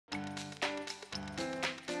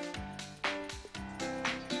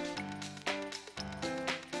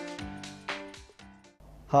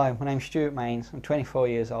Hi, my name's Stuart Mains, I'm 24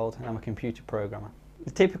 years old and I'm a computer programmer.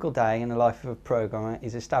 The typical day in the life of a programmer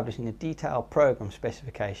is establishing a detailed program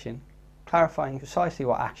specification, clarifying precisely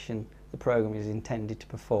what action the program is intended to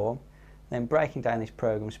perform, then breaking down this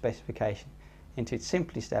program specification into its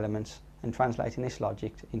simplest elements and translating this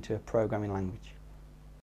logic into a programming language.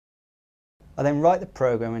 I then write the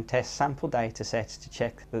program and test sample data sets to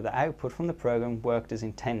check that the output from the program worked as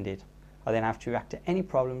intended. I then have to react to any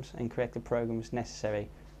problems and correct the program as necessary.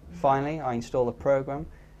 Finally, I install the program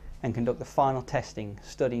and conduct the final testing,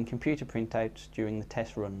 studying computer printouts during the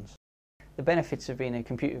test runs. The benefits of being a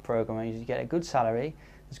computer programmer is you get a good salary,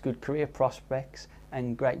 there's good career prospects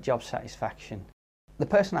and great job satisfaction. The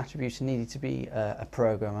personal attributes needed to be a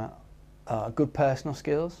programmer are good personal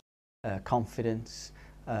skills, confidence,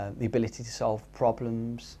 the ability to solve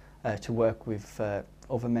problems, to work with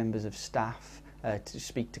other members of staff, to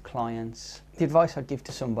speak to clients. The advice I'd give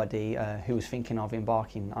to somebody who was thinking of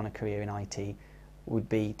embarking on a career in IT would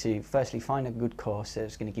be to firstly find a good course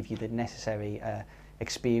that's going to give you the necessary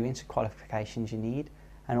experience and qualifications you need,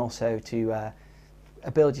 and also to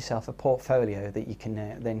build yourself a portfolio that you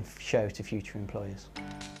can then show to future employers.